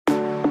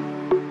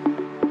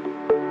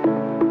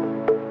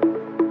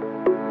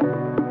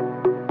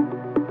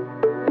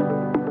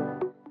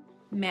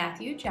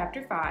Matthew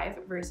chapter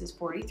 5, verses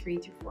 43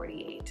 through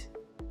 48.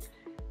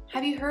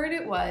 Have you heard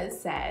it was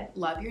said,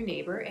 love your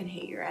neighbor and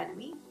hate your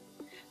enemy?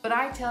 But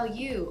I tell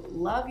you,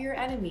 love your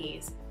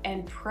enemies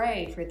and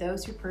pray for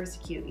those who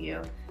persecute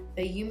you,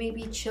 that you may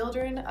be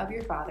children of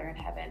your Father in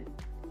heaven.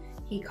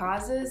 He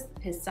causes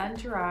his sun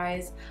to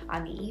rise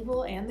on the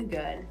evil and the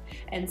good,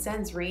 and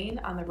sends rain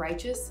on the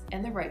righteous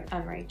and the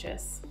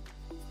unrighteous.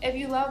 If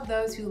you love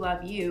those who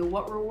love you,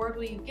 what reward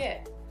will you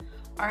get?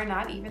 Are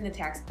not even the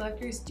tax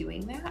collectors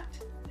doing that?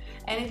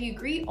 And if you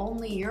greet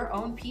only your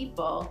own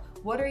people,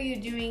 what are you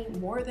doing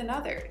more than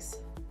others?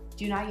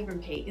 Do not even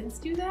pagans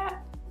do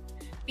that?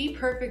 Be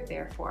perfect,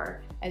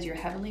 therefore, as your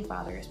heavenly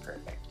Father is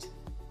perfect.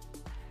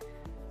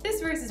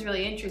 This verse is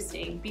really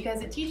interesting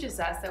because it teaches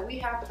us that we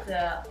have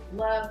to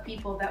love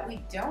people that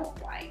we don't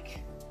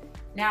like.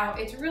 Now,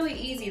 it's really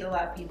easy to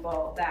love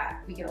people that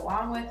we get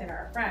along with and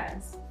are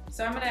friends.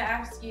 So I'm going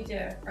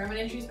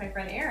to introduce my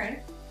friend Aaron.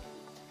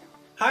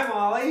 Hi,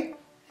 Molly.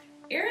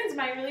 Aaron's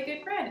my really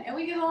good friend, and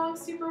we get along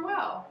super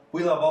well.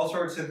 We love all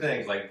sorts of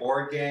things like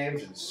board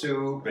games and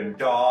soup and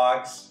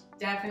dogs.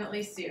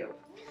 Definitely soup.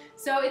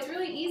 So it's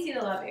really easy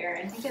to love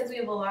Aaron because we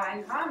have a lot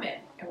in common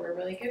and we're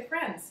really good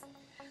friends.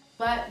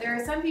 But there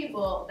are some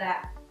people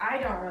that I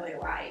don't really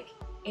like,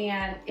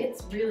 and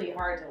it's really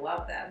hard to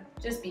love them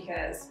just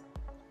because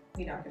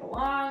we don't get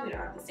along, we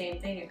don't have the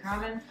same thing in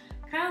common.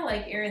 Kind of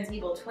like Aaron's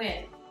evil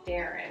twin,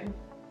 Darren.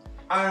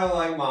 I don't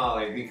like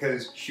Molly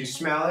because she's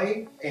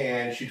smelly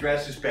and she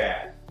dresses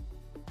bad.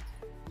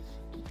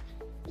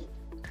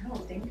 I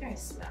don't think I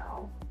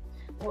smell.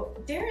 Well,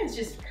 Darren's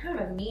just kind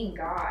of a mean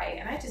guy,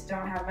 and I just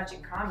don't have much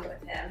in common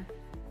with him.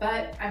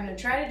 But I'm going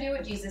to try to do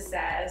what Jesus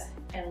says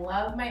and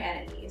love my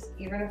enemies,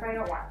 even if I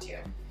don't want to.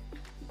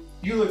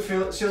 You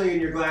look silly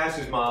in your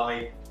glasses,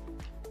 Molly.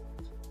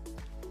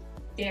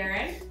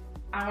 Darren,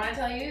 I want to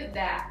tell you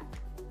that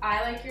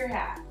I like your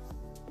hat.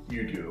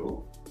 You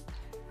do?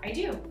 I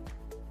do.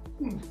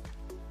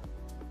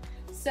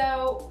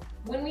 So,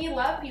 when we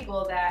love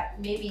people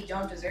that maybe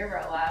don't deserve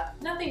our love,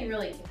 nothing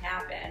really can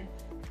happen.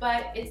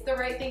 But it's the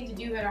right thing to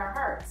do in our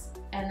hearts.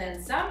 And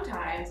then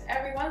sometimes,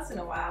 every once in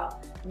a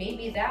while,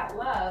 maybe that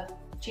love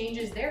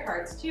changes their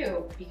hearts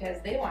too,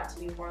 because they want to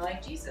be more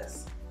like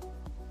Jesus.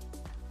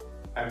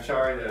 I'm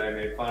sorry that I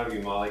made fun of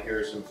you, Molly. Here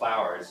are some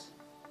flowers.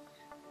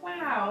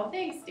 Wow,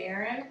 thanks,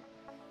 Darren.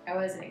 I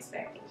wasn't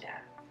expecting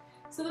that.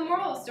 So the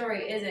moral of the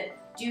story isn't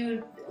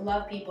do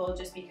love people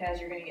just because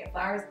you're going to get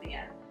flowers at the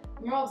end.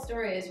 The moral of the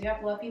story is you have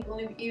to love people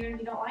even if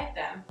you don't like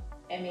them.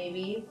 And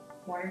maybe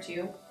one or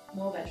two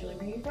will eventually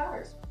bring you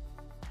flowers.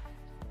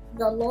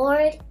 The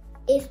Lord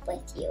is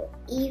with you,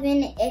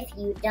 even if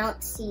you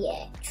don't see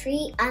it.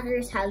 Treat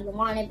others how you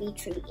want to be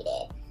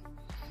treated.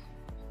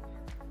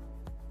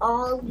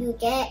 All you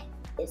get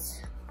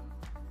is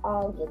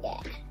all you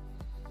get.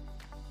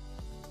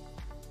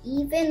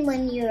 Even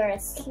when you're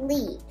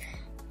asleep,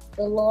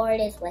 the Lord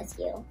is with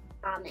you.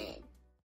 Amen.